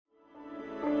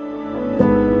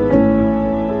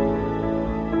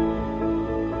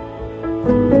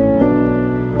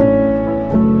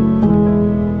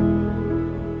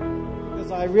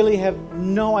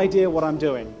idea what I'm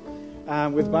doing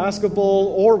with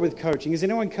basketball or with coaching. Has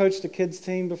anyone coached a kids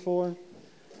team before?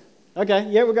 Okay,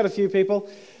 yeah, we've got a few people.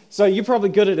 So you're probably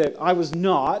good at it. I was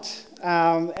not.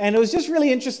 And it was just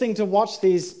really interesting to watch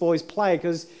these boys play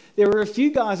because there were a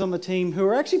few guys on the team who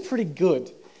were actually pretty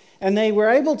good. And they were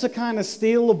able to kind of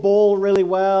steal the ball really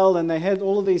well, and they had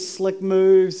all of these slick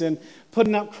moves and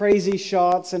putting up crazy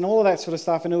shots and all of that sort of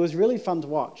stuff, and it was really fun to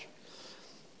watch.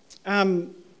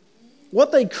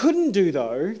 What they couldn't do,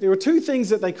 though, there were two things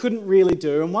that they couldn't really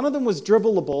do, and one of them was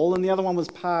dribble the ball, and the other one was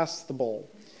pass the ball,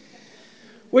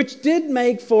 which did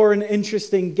make for an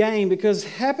interesting game because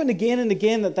it happened again and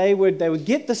again that they would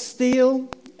get the steal,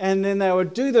 and then they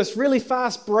would do this really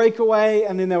fast breakaway,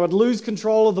 and then they would lose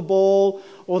control of the ball,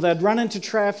 or they'd run into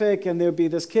traffic, and there would be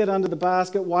this kid under the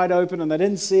basket wide open, and they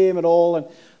didn't see him at all, and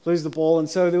lose the ball. And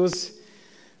so there was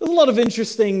a lot of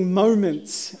interesting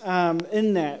moments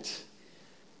in that.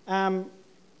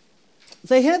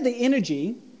 They had the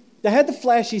energy, they had the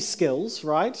flashy skills,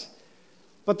 right?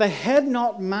 But they had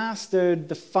not mastered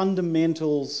the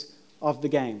fundamentals of the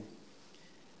game.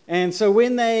 And so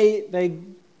when they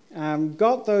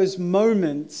got those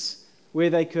moments where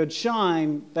they could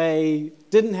shine, they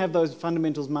didn't have those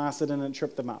fundamentals mastered, and it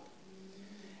tripped them up.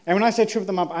 And when I say trip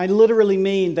them up, I literally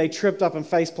mean they tripped up and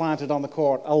face planted on the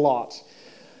court a lot.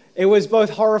 It was both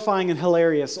horrifying and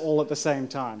hilarious all at the same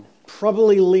time,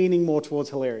 probably leaning more towards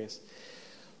hilarious.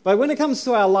 But when it comes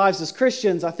to our lives as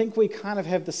Christians, I think we kind of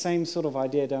have the same sort of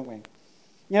idea, don't we?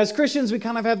 Now, as Christians, we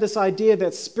kind of have this idea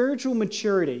that spiritual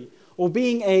maturity or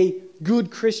being a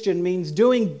good Christian means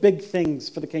doing big things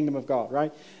for the kingdom of God,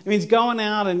 right? It means going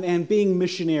out and being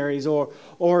missionaries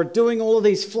or doing all of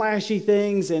these flashy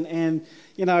things and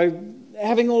you know,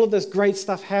 having all of this great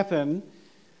stuff happen.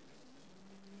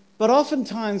 But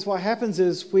oftentimes what happens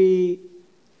is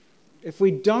if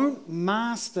we don't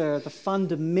master the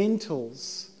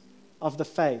fundamentals of the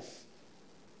faith,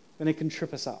 then it can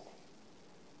trip us up.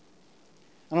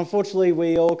 And unfortunately,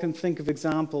 we all can think of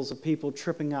examples of people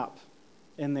tripping up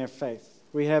in their faith.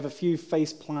 We have a few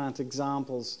faceplant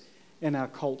examples in our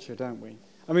culture, don't we?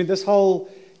 I mean, this whole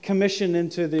commission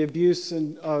into the abuse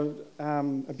in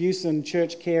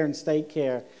church care and state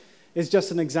care is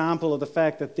just an example of the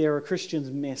fact that there are Christians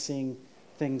messing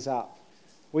things up.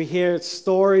 We hear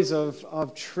stories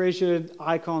of treasured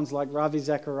icons like Ravi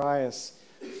Zacharias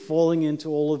falling into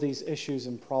all of these issues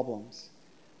and problems.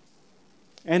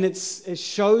 And it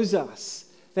shows us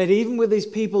that even with these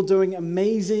people doing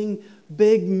amazing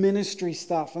big ministry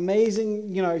stuff,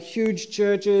 amazing, huge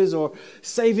churches or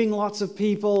saving lots of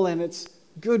people, and it's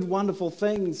good, wonderful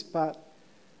things, but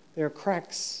there are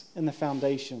cracks in the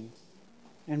foundation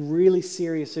and really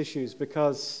serious issues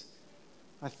because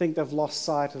I think they've lost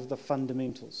sight of the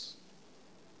fundamentals.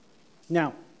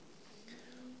 Now,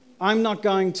 I'm not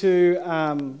going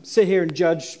to sit here and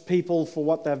judge people for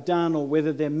what they've done or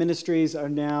whether their ministries are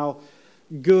now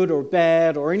good or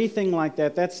bad or anything like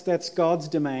that. That's God's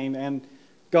domain, and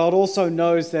God also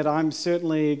knows that I'm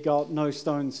certainly got no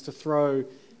stones to throw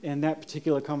in that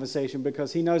particular conversation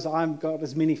because He knows I've got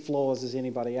as many flaws as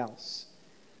anybody else.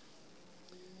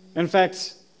 In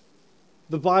fact,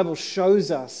 the Bible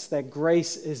shows us that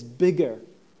grace is bigger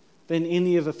than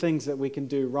any of the things that we can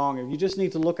do wrong. And you just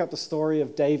need to look up the story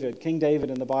of David, King David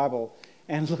in the Bible,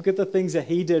 and look at the things that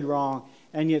he did wrong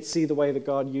and yet see the way that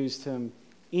God used him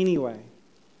anyway.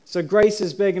 So grace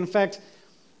is big. In fact,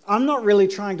 I'm not really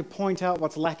trying to point out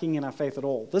what's lacking in our faith at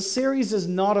all. This series is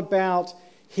not about,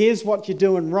 here's what you're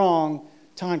doing wrong,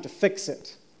 time to fix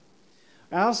it.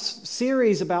 Our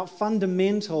series about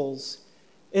fundamentals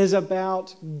is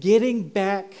about getting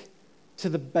back to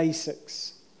the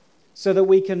basics so that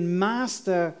we can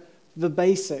master the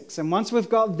basics. And once we've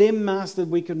got them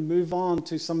mastered, we can move on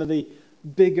to some of the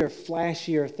bigger,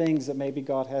 flashier things that maybe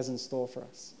God has in store for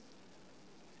us.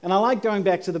 And I like going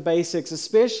back to the basics,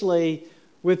 especially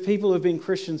with people who have been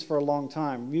Christians for a long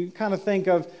time. You kind of think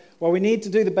of, well, we need to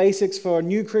do the basics for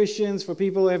new Christians, for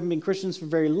people who haven't been Christians for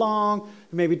very long,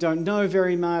 who maybe don't know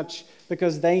very much,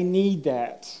 because they need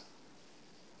that.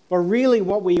 But really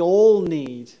what we all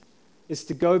need is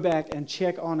to go back and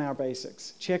check on our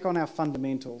basics, check on our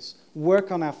fundamentals, work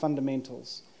on our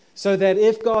fundamentals, so that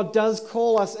if God does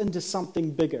call us into something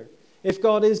bigger, if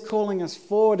God is calling us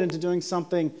forward into doing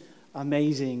something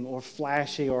amazing or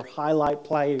flashy or highlight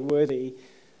play worthy,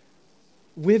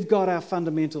 we've got our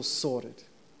fundamentals sorted.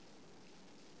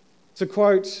 To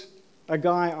quote a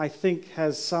guy I think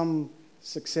has some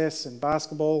success in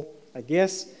basketball, I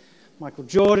guess, Michael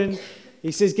Jordan,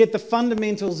 he says, get the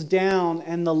fundamentals down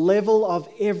and the level of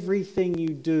everything you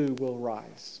do will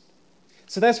rise.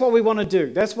 So that's what we want to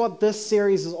do. That's what this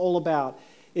series is all about,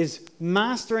 is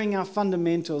mastering our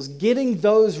fundamentals, getting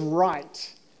those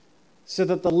right so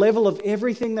that the level of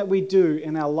everything that we do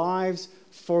in our lives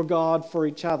for God, for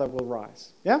each other will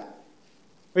rise. Yeah?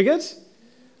 We good?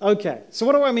 Okay, so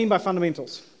what do I mean by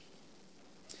fundamentals?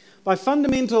 By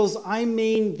fundamentals, I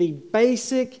mean the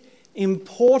basic,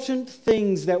 important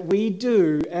things that we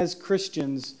do as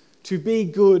Christians to be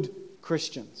good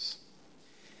Christians.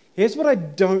 Here's what I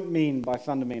don't mean by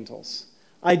fundamentals.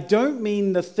 I don't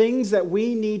mean the things that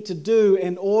we need to do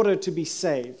in order to be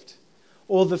saved,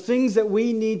 or the things that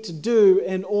we need to do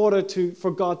in order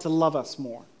for God to love us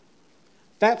more.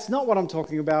 That's not what I'm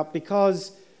talking about,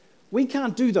 because we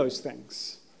can't do those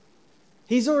things.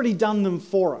 He's already done them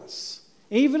for us.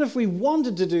 Even if we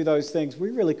wanted to do those things, we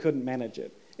really couldn't manage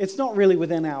it. It's not really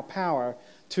within our power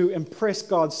to impress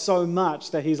God so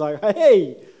much that he's like,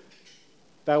 hey,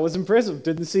 that was impressive,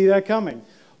 didn't see that coming.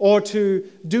 Or to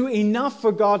do enough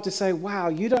for God to say, wow,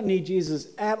 you don't need Jesus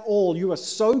at all. You are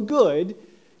so good,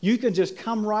 you can just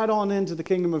come right on into the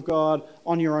kingdom of God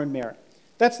on your own merit.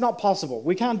 That's not possible.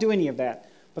 We can't do any of that.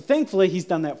 But thankfully, he's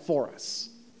done that for us.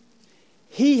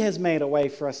 He has made a way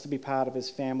for us to be part of his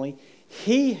family.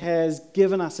 He has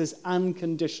given us his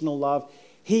unconditional love.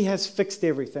 He has fixed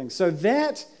everything. So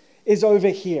that is over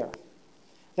here.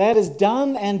 That is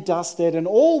done and dusted, and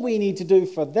all we need to do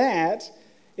for that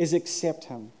is accept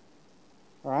him.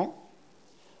 All right?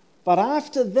 But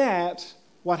after that,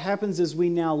 what happens is we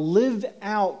now live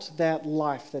out that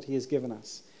life that he has given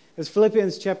us. As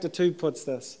Philippians chapter 2 puts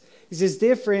this, he says,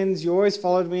 dear friends, you always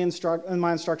followed me in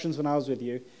my instructions when I was with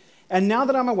you. And now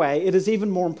that I'm away, it is even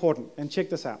more important. And check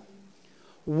this out.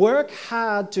 Work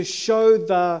hard to show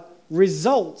the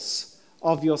results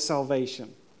of your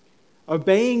salvation,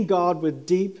 obeying God with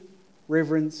deep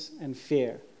reverence and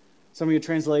fear. Some of your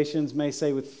translations may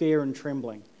say with fear and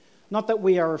trembling. Not that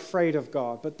we are afraid of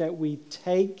God, but that we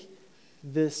take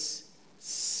this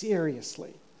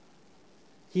seriously.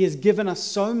 He has given us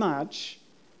so much.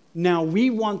 Now we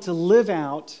want to live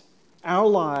out our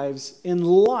lives in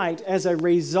light as a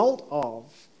result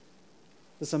of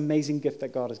this amazing gift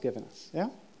that God has given us. Yeah?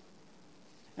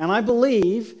 And I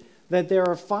believe that there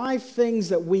are 5 things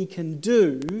that we can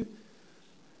do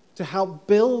to help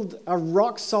build a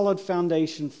rock-solid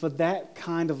foundation for that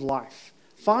kind of life.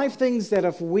 5 things that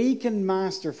if we can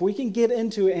master, if we can get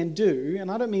into and do, and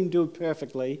I don't mean do it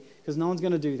perfectly, because no one's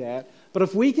going to do that, but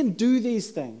if we can do these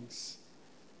things,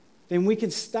 then we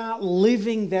can start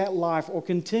living that life or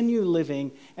continue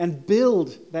living and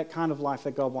build that kind of life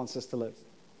that God wants us to live.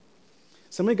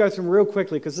 So let me go through them real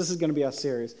quickly because this is going to be our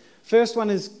series. First one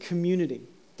is community,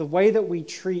 the way that we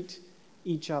treat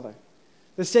each other.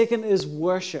 The second is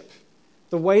worship,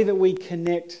 the way that we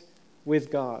connect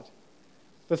with God.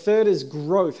 The third is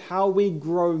growth, how we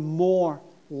grow more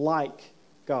like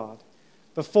God.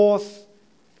 The fourth,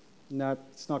 no,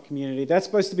 it's not community. That's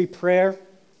supposed to be prayer.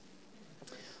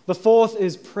 The fourth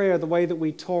is prayer, the way that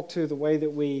we talk to, the way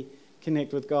that we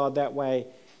connect with God that way.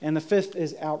 And the fifth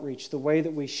is outreach, the way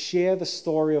that we share the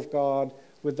story of God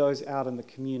with those out in the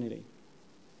community.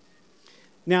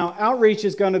 Now, outreach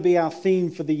is going to be our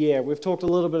theme for the year. We've talked a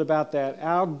little bit about that.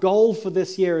 Our goal for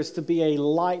this year is to be a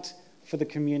light for the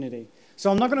community.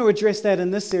 So I'm not going to address that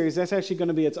in this series. That's actually going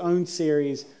to be its own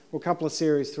series or a couple of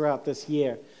series throughout this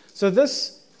year. So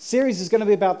this series is going to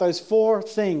be about those 4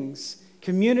 things: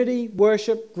 community,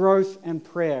 worship, growth, and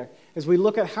prayer, as we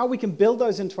look at how we can build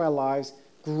those into our lives,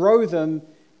 grow them,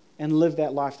 and live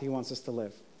that life that he wants us to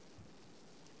live.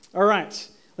 All right,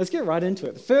 let's get right into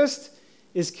it. The first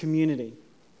is community.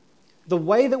 The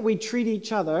way that we treat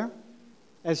each other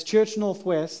as Church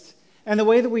Northwest and the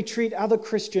way that we treat other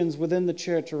Christians within the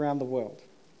church around the world.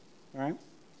 All right?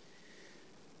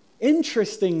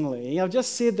 Interestingly, I've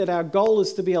just said that our goal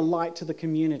is to be a light to the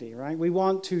community, right? We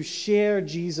want to share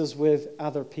Jesus with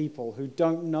other people who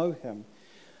don't know him.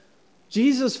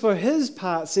 Jesus, for his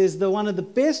part, says that one of the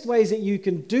best ways that you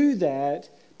can do that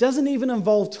doesn't even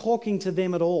involve talking to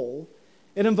them at all.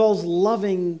 It involves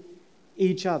loving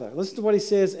each other. Listen to what he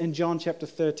says in John chapter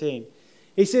 13.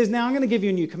 He says, now I'm going to give you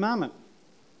a new commandment.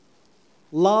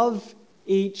 Love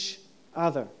each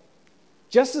other.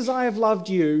 Just as I have loved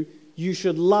you, you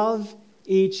should love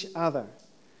each other.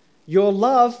 Your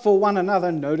love for one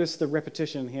another, notice the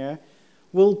repetition here,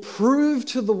 will prove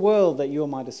to the world that you are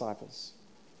my disciples.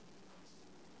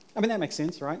 I mean, that makes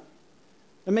sense, right?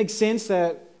 It makes sense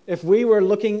that if we were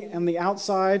looking on the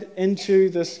outside into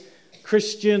this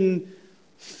Christian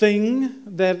thing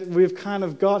that we've kind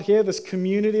of got here, this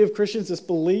community of Christians, this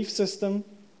belief system,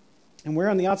 and we're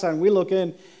on the outside and we look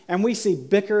in and we see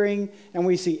bickering and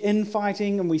we see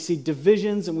infighting and we see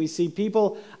divisions and we see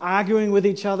people arguing with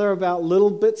each other about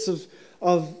little bits of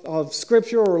of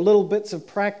scripture or little bits of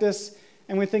practice,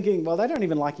 and we're thinking, well, they don't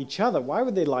even like each other. Why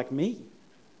would they like me?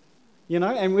 You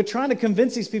know, and we're trying to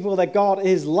convince these people that God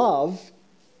is love,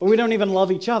 but we don't even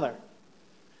love each other.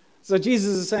 So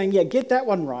Jesus is saying, yeah, get that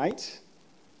one right,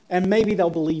 and maybe they'll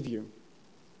believe you.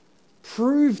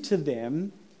 Prove to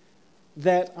them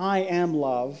that I am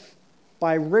love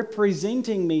by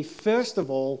representing me, first of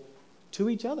all, to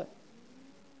each other.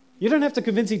 You don't have to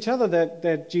convince each other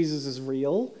that Jesus is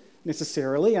real,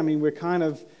 necessarily. I mean, we're kind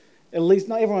of, at least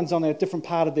not everyone's on a different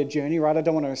part of their journey, right? I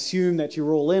don't want to assume that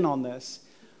you're all in on this.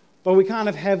 But we kind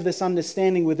of have this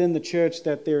understanding within the church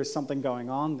that there is something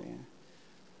going on there.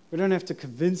 We don't have to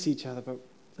convince each other, but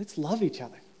let's love each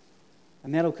other.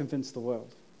 And that'll convince the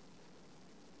world.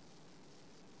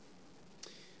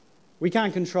 We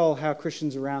can't control how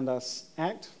Christians around us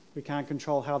act. We can't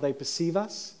control how they perceive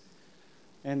us.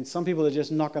 And some people are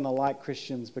just not going to like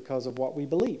Christians because of what we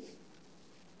believe.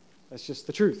 That's just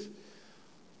the truth.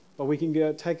 But we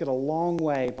can take it a long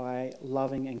way by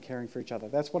loving and caring for each other.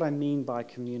 That's what I mean by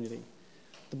community.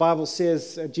 The Bible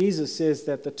says, Jesus says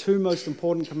that the two most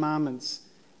important commandments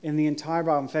in the entire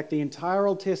Bible, in fact, the entire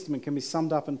Old Testament can be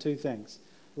summed up in two things.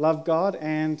 Love God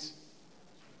and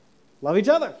love each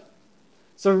other.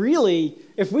 So really,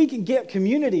 if we can get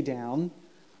community down,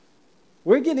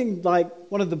 we're getting like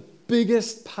one of the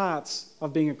biggest parts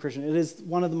of being a Christian. It is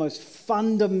one of the most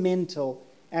fundamental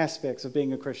aspects of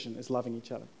being a Christian is loving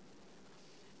each other.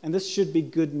 And this should be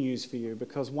good news for you,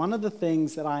 because one of the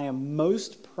things that I am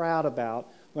most proud about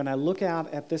when I look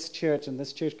out at this church and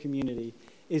this church community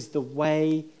is the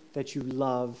way that you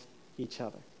love each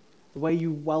other, the way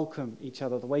you welcome each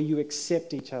other, the way you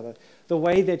accept each other, the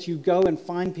way that you go and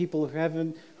find people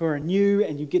who are new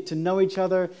and you get to know each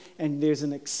other, and there's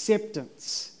an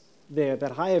acceptance there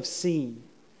that I have seen.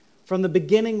 From the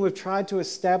beginning, we've tried to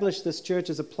establish this church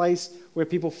as a place where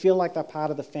people feel like they're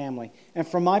part of the family. And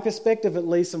from my perspective, at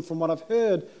least, and from what I've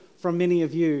heard from many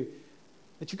of you,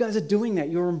 that you guys are doing that.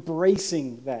 You're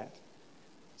embracing that.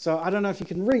 So I don't know if you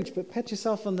can reach, but pat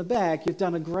yourself on the back. You've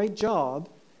done a great job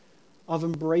of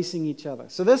embracing each other.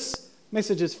 So this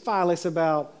message is far less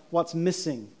about what's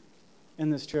missing in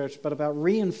this church, but about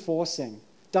reinforcing,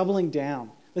 doubling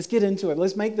down. Let's get into it.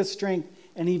 Let's make this strength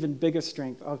an even bigger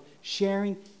strength of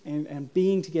sharing and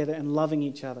being together and loving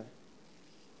each other.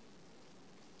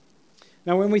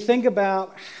 Now, when we think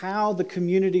about how the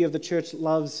community of the church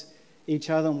loves each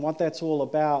other and what that's all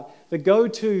about, the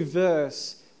go-to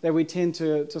verse that we tend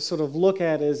to sort of look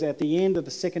at is at the end of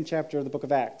the second chapter of the book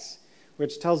of Acts,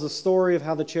 which tells the story of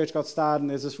how the church got started. And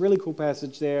there's this really cool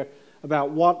passage there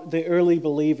about what the early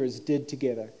believers did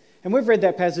together. And we've read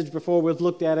that passage before. We've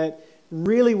looked at it.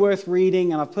 Really worth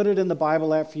reading, and I've put it in the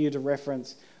Bible app for you to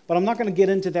reference. But I'm not going to get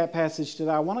into that passage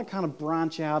today. I want to kind of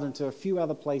branch out into a few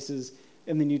other places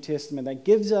in the New Testament that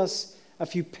gives us a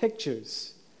few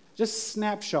pictures, just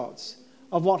snapshots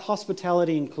of what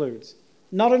hospitality includes.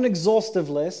 Not an exhaustive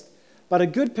list, but a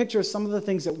good picture of some of the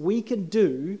things that we can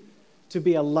do to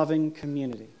be a loving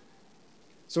community.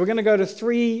 So we're going to go to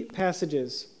three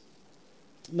passages.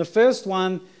 And the first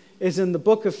one is in the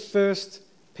book of 1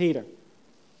 Peter.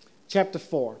 Chapter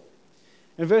 4.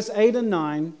 In verse 8 and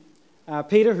 9,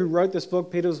 Peter, who wrote this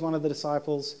book, Peter was one of the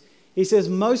disciples, he says,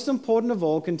 most important of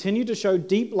all, continue to show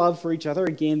deep love for each other.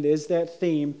 Again, there's that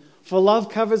theme. For love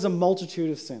covers a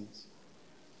multitude of sins.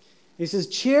 He says,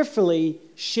 cheerfully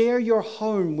share your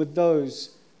home with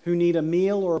those who need a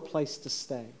meal or a place to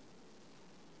stay.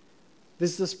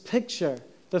 There's this picture.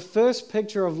 The first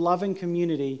picture of loving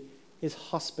community is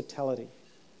hospitality.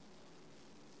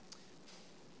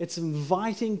 It's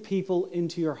inviting people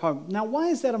into your home. Now, why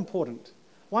is that important?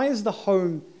 Why is the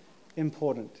home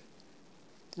important?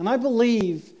 And I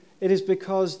believe it is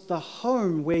because the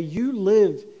home where you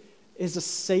live is a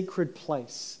sacred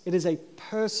place. It is a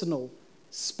personal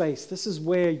space. This is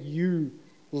where you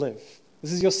live.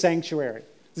 This is your sanctuary.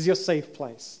 This is your safe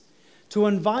place. To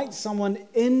invite someone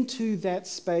into that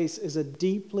space is a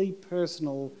deeply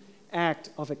personal act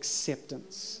of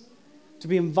acceptance. To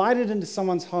be invited into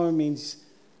someone's home means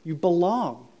you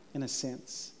belong, in a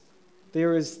sense.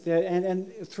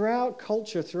 And throughout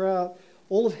culture, throughout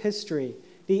all of history,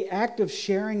 the act of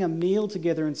sharing a meal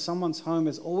together in someone's home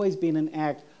has always been an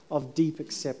act of deep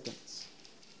acceptance.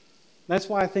 That's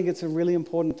why I think it's a really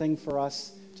important thing for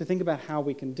us to think about how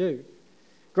we can do.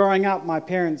 Growing up, my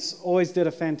parents always did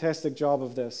a fantastic job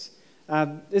of this.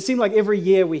 It seemed like every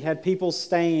year we had people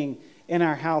staying in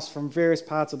our house from various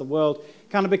parts of the world.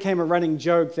 Kind of became a running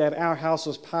joke that our house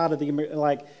was part of the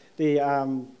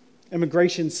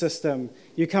immigration system.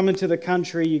 You come into the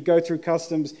country, you go through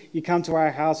customs, you come to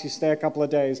our house, you stay a couple of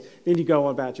days, then you go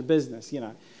on about your business, you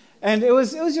know. And it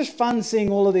was just fun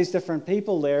seeing all of these different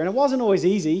people there. And it wasn't always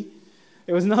easy.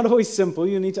 It was not always simple.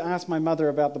 You need to ask my mother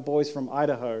about the boys from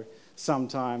Idaho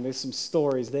sometime. There's some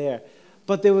stories there.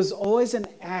 But there was always an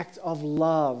act of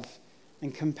love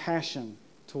and compassion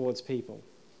towards people.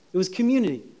 It was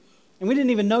community. And we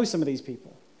didn't even know some of these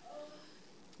people.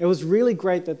 It was really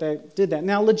great that they did that.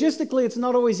 Now, logistically, it's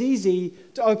not always easy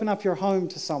to open up your home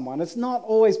to someone. It's not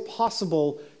always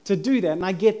possible to do that, and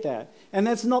I get that. And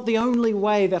that's not the only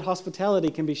way that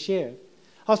hospitality can be shared.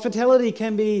 Hospitality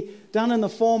can be done in the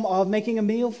form of making a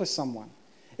meal for someone.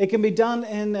 It can be done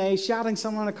in shouting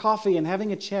someone a coffee and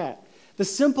having a chat. The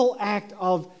simple act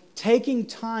of taking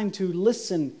time to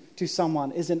listen to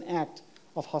someone is an act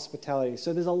of hospitality.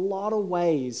 So there's a lot of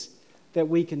ways that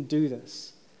we can do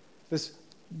this. This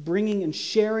bringing and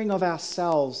sharing of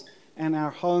ourselves and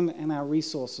our home and our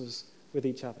resources with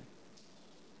each other.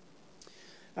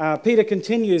 Peter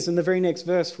continues in the very next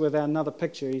verse with another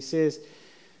picture. He says,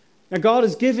 "Now God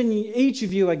has given each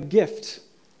of you a gift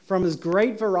from his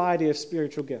great variety of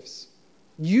spiritual gifts.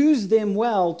 Use them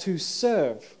well to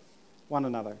serve one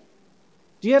another."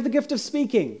 Do you have the gift of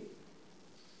speaking?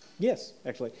 Yes,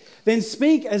 actually. Then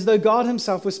speak as though God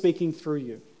himself was speaking through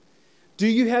you. Do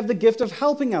you have the gift of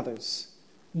helping others?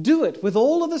 Do it with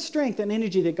all of the strength and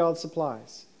energy that God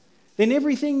supplies. Then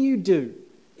everything you do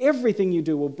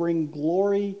will bring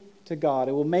glory to God.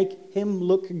 It will make him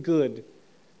look good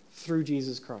through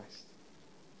Jesus Christ.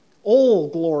 All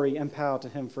glory and power to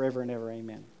him forever and ever.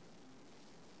 Amen.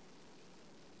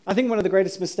 I think one of the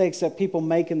greatest mistakes that people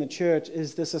make in the church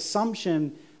is this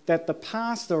assumption that the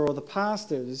pastor or the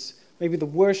pastors, maybe the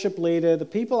worship leader, the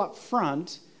people up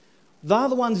front, they're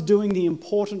the ones doing the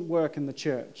important work in the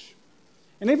church.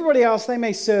 And everybody else, they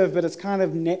may serve, but it's kind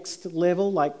of next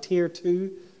level, like tier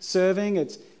 2 serving.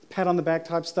 It's pat on the back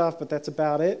type stuff, but that's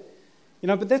about it.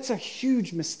 But that's a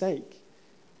huge mistake.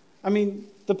 I mean,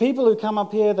 the people who come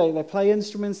up here, they play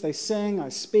instruments, they sing, I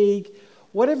speak,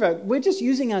 whatever. We're just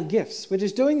using our gifts. We're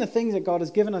just doing the things that God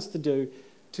has given us to do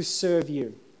to serve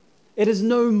you. It is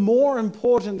no more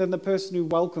important than the person who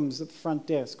welcomes at the front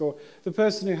desk, or the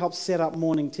person who helps set up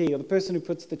morning tea, or the person who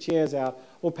puts the chairs out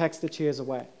or packs the chairs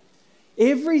away.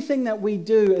 Everything that we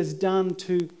do is done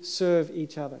to serve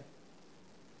each other.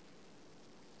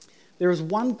 There is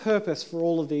one purpose for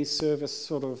all of these service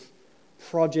sort of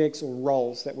projects or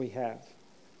roles that we have.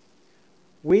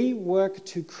 We work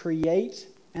to create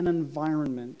an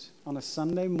environment on a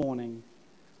Sunday morning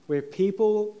where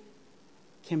people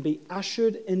can be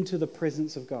ushered into the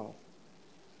presence of God,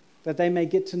 that they may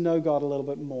get to know God a little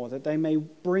bit more, that they may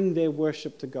bring their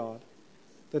worship to God,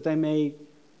 that they may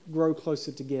grow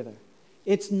closer together.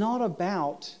 It's not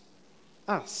about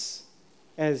us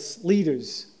as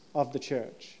leaders of the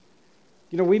church.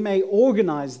 We may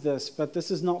organize this, but this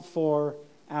is not for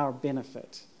our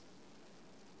benefit.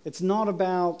 It's not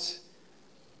about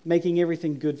making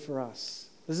everything good for us.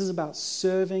 This is about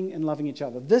serving and loving each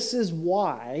other. This is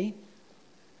why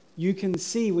you can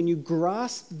see when you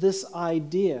grasp this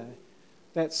idea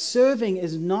that serving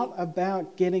is not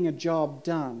about getting a job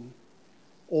done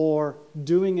or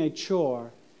doing a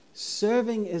chore.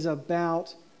 Serving is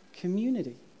about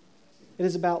community. It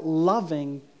is about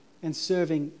loving and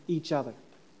serving each other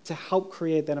to help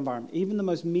create that environment. Even the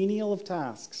most menial of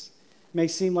tasks may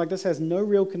seem like this has no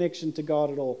real connection to God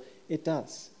at all. It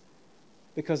does,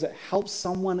 because it helps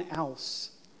someone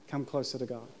else come closer to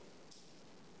God.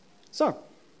 So,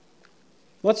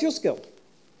 what's your skill?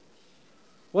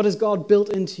 What has God built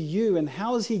into you, and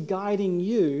how is he guiding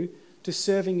you to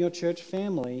serving your church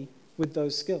family with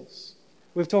those skills?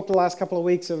 We've talked the last couple of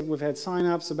weeks, we've had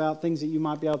sign-ups about things that you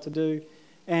might be able to do,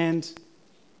 and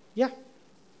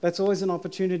that's always an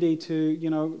opportunity to,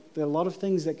 there are a lot of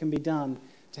things that can be done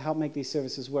to help make these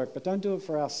services work, but don't do it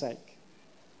for our sake.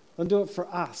 Don't do it for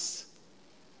us.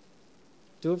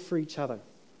 Do it for each other,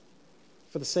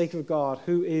 for the sake of God,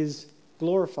 who is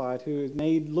glorified, who is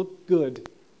made look good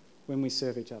when we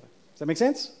serve each other. Does that make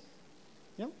sense?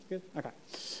 Yeah, good. Okay.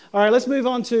 All right, let's move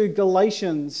on to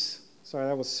Galatians. Sorry,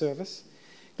 that was service.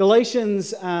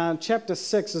 Galatians chapter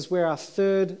 6 is where our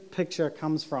third picture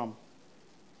comes from.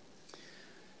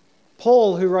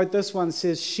 Paul, who wrote this one,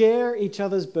 says, "Share each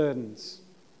other's burdens,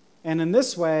 and in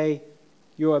this way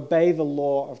you obey the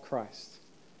law of Christ."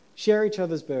 Share each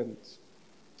other's burdens.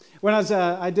 When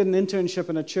I did an internship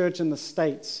in a church in the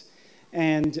States,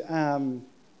 and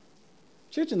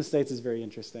church in the States is very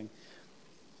interesting.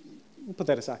 We'll put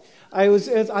that aside. I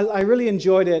really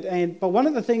enjoyed it, but one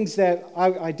of the things that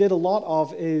I did a lot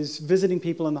of is visiting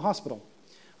people in the hospital.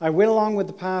 I went along with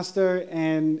the pastor,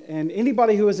 and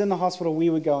anybody who was in the hospital, we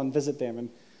would go and visit them. And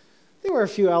there were a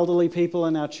few elderly people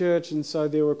in our church, and so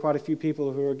there were quite a few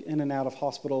people who were in and out of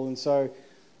hospital, and so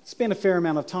spent a fair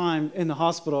amount of time in the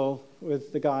hospital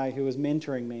with the guy who was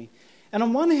mentoring me. And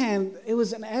on one hand, it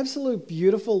was an absolute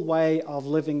beautiful way of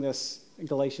living this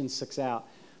Galatians 6 out,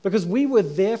 because we were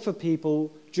there for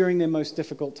people during their most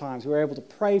difficult times. We were able to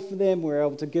pray for them, we were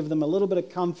able to give them a little bit of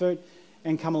comfort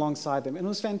and come alongside them, and it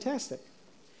was fantastic.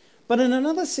 But in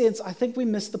another sense, I think we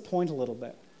missed the point a little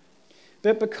bit.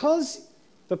 But because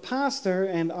the pastor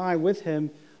and I with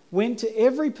him went to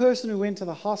every person who went to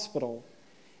the hospital,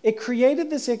 it created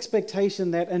this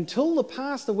expectation that until the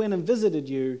pastor went and visited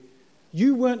you,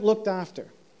 you weren't looked after.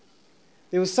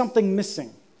 There was something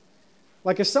missing.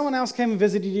 Like if someone else came and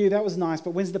visited you, that was nice,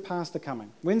 but when's the pastor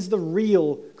coming? When's the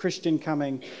real Christian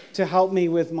coming to help me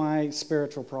with my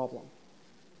spiritual problem?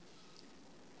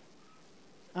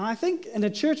 And I think in a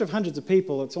church of hundreds of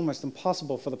people, it's almost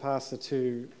impossible for the pastor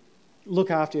to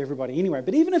look after everybody anyway.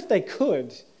 But even if they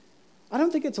could, I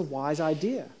don't think it's a wise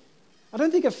idea. I don't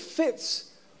think it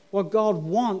fits what God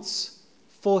wants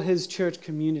for his church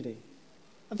community.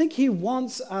 I think he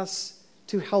wants us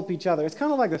to help each other. It's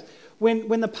kind of like this.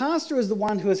 When the pastor is the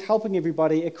one who is helping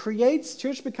everybody,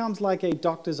 church becomes like a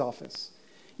doctor's office.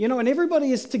 And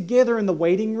everybody is together in the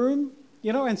waiting room,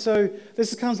 and so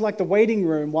this becomes like the waiting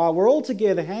room while we're all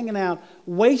together hanging out,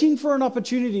 waiting for an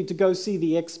opportunity to go see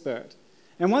the expert.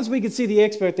 And once we can see the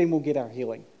expert, then we'll get our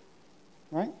healing,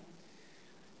 right?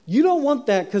 You don't want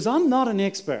that because I'm not an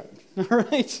expert, all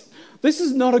right? This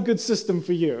is not a good system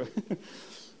for you.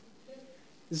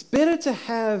 It's better to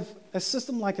have a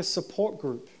system like a support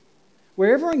group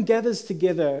where everyone gathers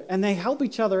together and they help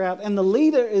each other out, and the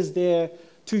leader is there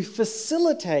to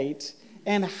facilitate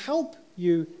and help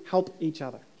you help each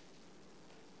other.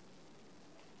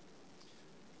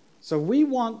 So we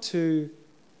want to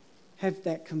have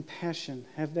that compassion,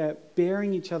 have that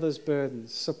bearing each other's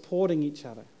burdens, supporting each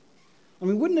other. I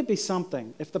mean, wouldn't it be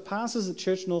something if the pastors at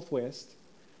Church Northwest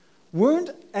weren't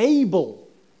able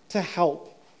to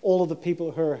help all of the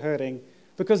people who are hurting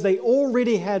because they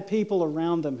already had people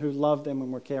around them who loved them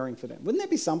and were caring for them? Wouldn't that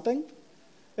be something?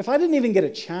 If I didn't even get a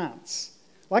chance,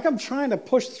 like I'm trying to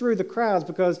push through the crowds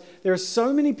because there are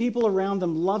so many people around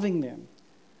them loving them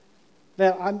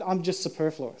that I'm just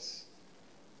superfluous.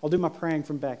 I'll do my praying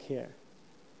from back here.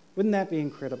 Wouldn't that be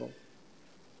incredible?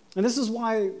 And this is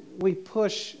why we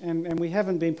push, and we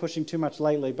haven't been pushing too much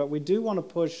lately, but we do want to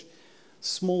push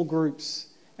small groups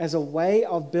as a way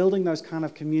of building those kind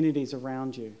of communities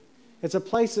around you. It's a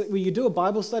place where you do a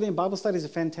Bible study, and Bible studies are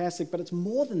fantastic, but it's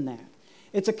more than that.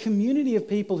 It's a community of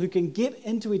people who can get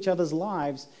into each other's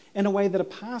lives in a way that a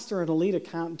pastor and a leader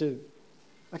can't do.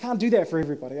 I can't do that for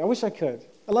everybody. I wish I could.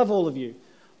 I love all of you,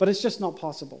 but it's just not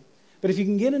possible. But if you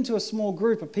can get into a small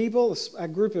group of people, a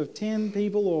group of 10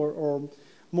 people or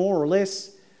more or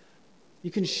less,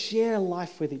 you can share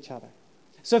life with each other.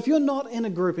 So if you're not in a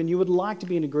group and you would like to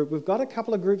be in a group, we've got a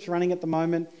couple of groups running at the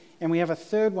moment, and we have a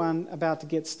third one about to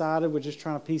get started. We're just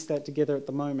trying to piece that together at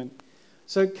the moment.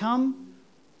 So come,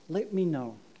 let me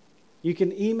know. You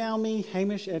can email me,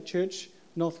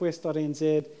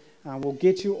 hamish@churchnorthwest.nz. We'll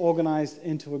get you organized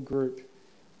into a group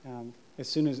as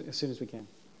soon as we can.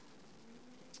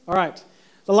 All right.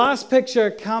 The last picture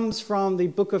comes from the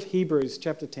book of Hebrews,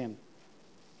 chapter 10.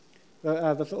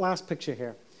 The last picture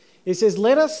here. It says,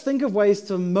 "Let us think of ways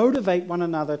to motivate one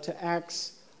another to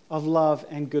acts of love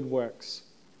and good works.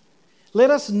 Let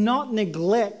us not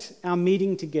neglect our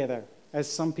meeting together, as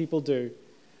some people do,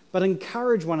 but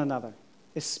encourage one another,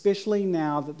 especially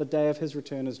now that the day of his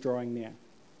return is drawing near."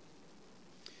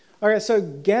 All right, so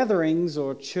gatherings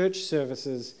or church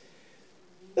services,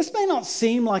 this may not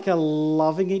seem like a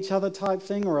loving each other type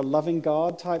thing or a loving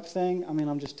God type thing. I mean,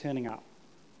 I'm just turning up,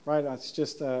 right? It's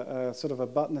just a sort of a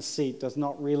butt in a seat, does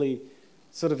not really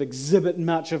sort of exhibit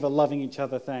much of a loving each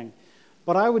other thing.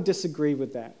 But I would disagree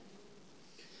with that.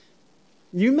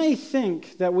 You may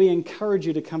think that we encourage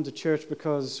you to come to church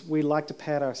because we like to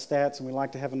pad our stats and we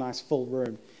like to have a nice full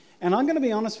room. And I'm going to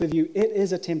be honest with you, it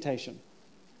is a temptation.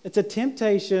 It's a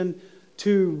temptation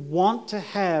to want to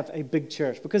have a big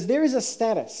church because there is a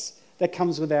status that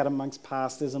comes with that amongst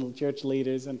pastors and church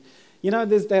leaders. And,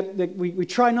 there's that we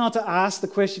try not to ask the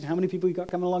question, how many people you got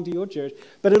coming along to your church?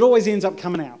 But it always ends up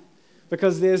coming out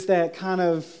because there's that kind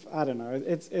of, I don't know,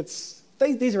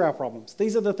 these are our problems.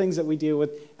 These are the things that we deal with,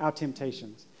 our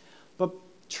temptations. But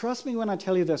trust me when I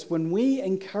tell you this, when we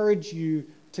encourage you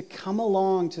to come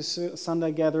along to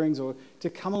Sunday gatherings or to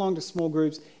come along to small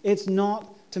groups, it's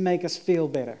not to make us feel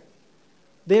better.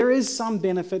 There is some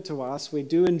benefit to us. We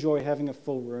do enjoy having a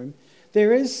full room.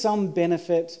 There is some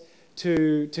benefit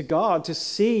to God to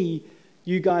see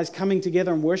you guys coming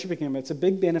together and worshiping him. It's a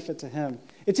big benefit to him.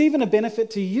 It's even a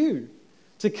benefit to you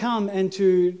to come and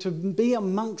to be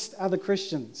amongst other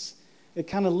Christians. It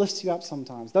kind of lifts you up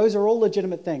sometimes. Those are all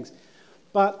legitimate things.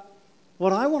 But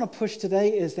what I want to push today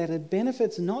is that it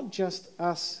benefits not just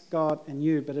us, God, and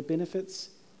you, but it benefits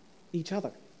each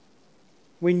other.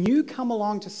 When you come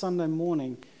along to Sunday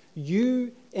morning,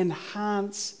 you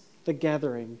enhance the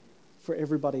gathering for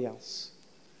everybody else.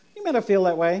 You may not feel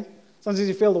that way. Sometimes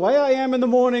you feel the way I am in the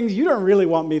mornings, you don't really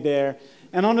want me there.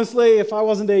 And honestly, if I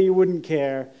wasn't there, you wouldn't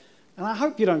care. And I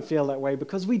hope you don't feel that way,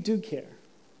 because we do care.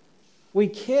 We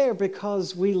care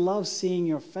because we love seeing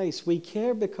your face. We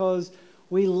care because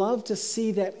we love to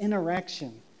see that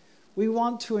interaction. We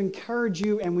want to encourage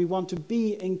you, and we want to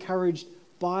be encouraged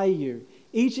by you.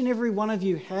 Each and every one of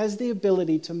you has the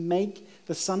ability to make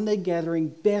the Sunday gathering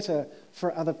better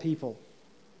for other people,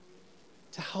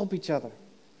 to help each other,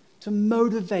 to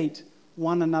motivate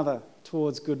one another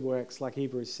towards good works, like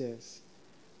Hebrews says,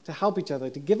 to help each other,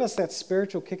 to give us that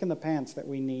spiritual kick in the pants that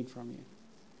we need from you.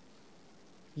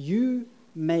 You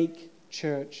make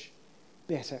church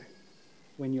better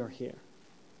when you're here.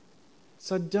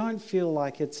 So don't feel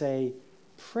like it's a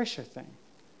pressure thing.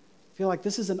 Feel like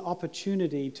this is an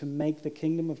opportunity to make the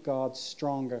kingdom of God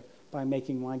stronger by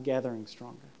making my gathering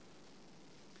stronger.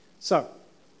 So,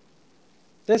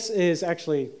 this is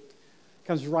actually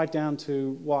comes right down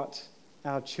to what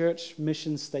our church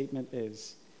mission statement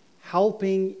is.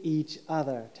 Helping each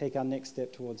other take our next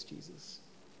step towards Jesus.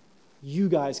 You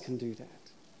guys can do that.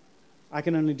 I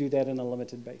can only do that on a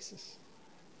limited basis.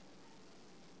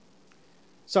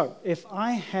 So, if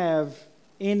I have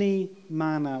any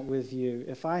mana with you,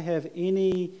 if I have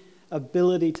any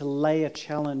ability to lay a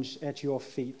challenge at your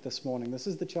feet this morning, this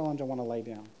is the challenge I want to lay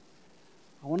down.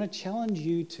 I want to challenge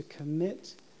you to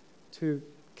commit to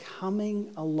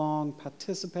coming along,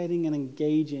 participating and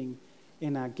engaging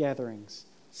in our gatherings.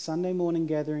 Sunday morning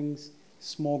gatherings,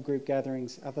 small group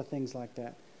gatherings, other things like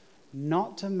that.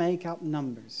 Not to make up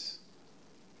numbers,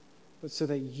 but so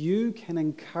that you can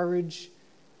encourage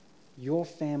your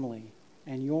family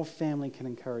and your family can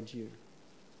encourage you.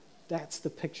 That's the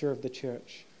picture of the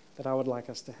church that I would like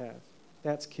us to have.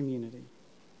 That's community.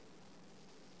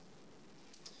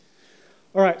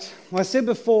 All right, well, I said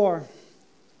before,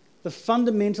 the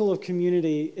fundamental of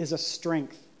community is a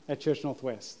strength at Church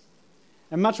Northwest.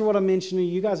 And much of what I'm mentioning,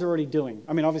 you guys are already doing.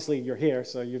 I mean, obviously you're here,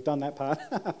 so you've done that part.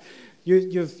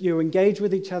 You engage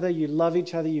with each other, you love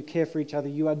each other, you care for each other.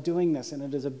 You are doing this, and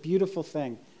it is a beautiful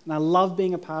thing. And I love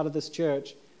being a part of this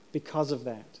church because of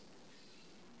that.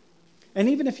 And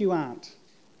even if you aren't,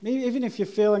 even if you're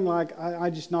feeling like,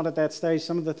 I'm just not at that stage,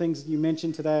 some of the things you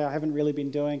mentioned today I haven't really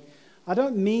been doing, I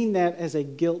don't mean that as a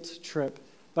guilt trip,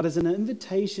 but as an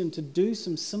invitation to do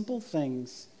some simple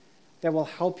things that will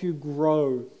help you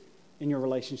grow in your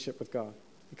relationship with God.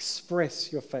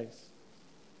 Express your faith.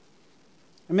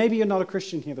 And maybe you're not a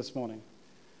Christian here this morning.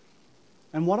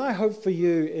 And what I hope for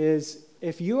you is,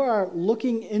 if you are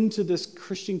looking into this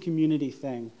Christian community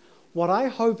thing, what I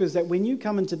hope is that when you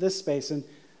come into this space, and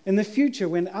in the future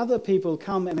when other people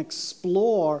come and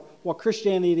explore what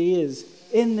Christianity is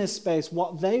in this space,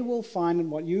 what they will find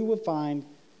and what you will find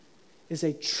is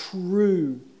a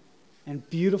true and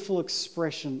beautiful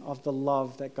expression of the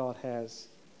love that God has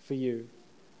for you,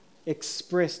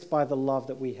 expressed by the love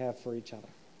that we have for each other.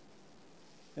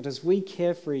 And as we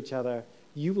care for each other,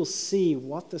 you will see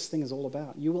what this thing is all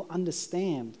about. You will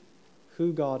understand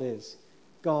who God is.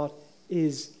 God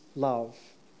is love.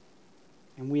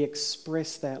 And we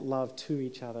express that love to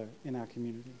each other in our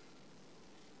community.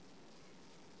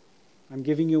 I'm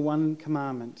giving you one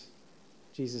commandment.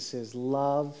 Jesus says,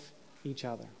 love each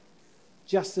other.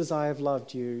 Just as I have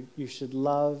loved you, you should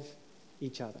love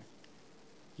each other.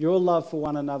 Your love for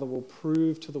one another will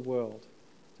prove to the world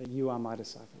that you are my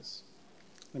disciples.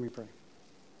 Let me pray.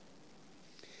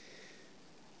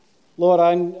 Lord,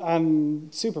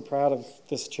 I'm super proud of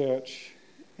this church,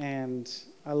 and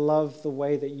I love the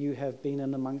way that you have been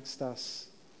in amongst us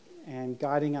and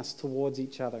guiding us towards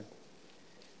each other,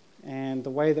 and the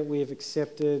way that we have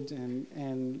accepted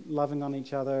and loving on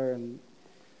each other. And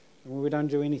we don't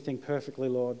do anything perfectly,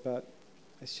 Lord, but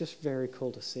it's just very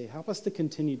cool to see. Help us to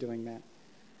continue doing that.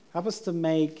 Help us to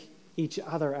make each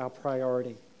other our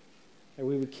priority, that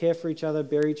we would care for each other,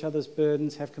 bear each other's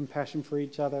burdens, have compassion for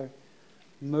each other,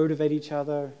 motivate each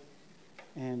other,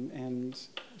 and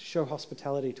show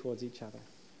hospitality towards each other.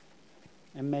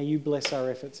 And may you bless our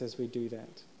efforts as we do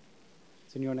that.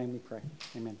 It's in your name we pray.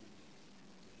 Amen.